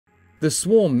The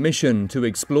Swarm mission to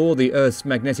explore the Earth's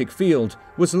magnetic field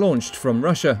was launched from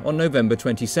Russia on November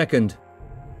 22nd.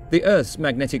 The Earth's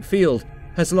magnetic field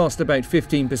has lost about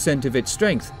 15% of its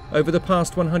strength over the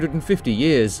past 150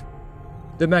 years.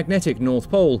 The magnetic North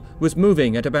Pole was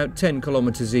moving at about 10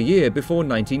 kilometers a year before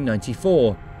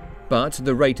 1994, but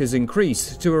the rate has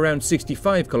increased to around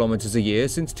 65 kilometers a year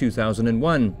since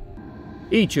 2001.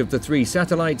 Each of the 3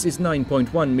 satellites is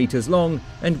 9.1 meters long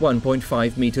and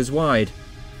 1.5 meters wide.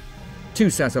 2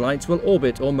 satellites will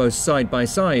orbit almost side by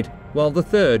side, while the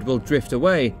third will drift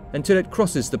away until it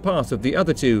crosses the path of the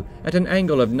other 2 at an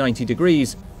angle of 90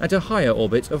 degrees at a higher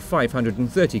orbit of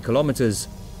 530 kilometers.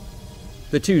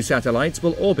 The 2 satellites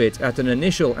will orbit at an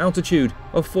initial altitude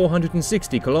of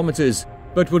 460 kilometers,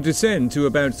 but will descend to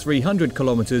about 300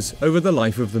 kilometers over the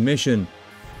life of the mission.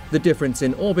 The difference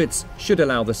in orbits should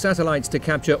allow the satellites to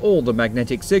capture all the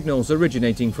magnetic signals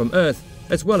originating from Earth,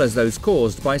 as well as those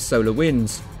caused by solar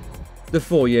winds. The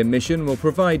 4-year mission will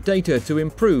provide data to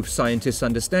improve scientists'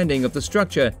 understanding of the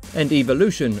structure and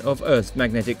evolution of Earth's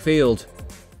magnetic field.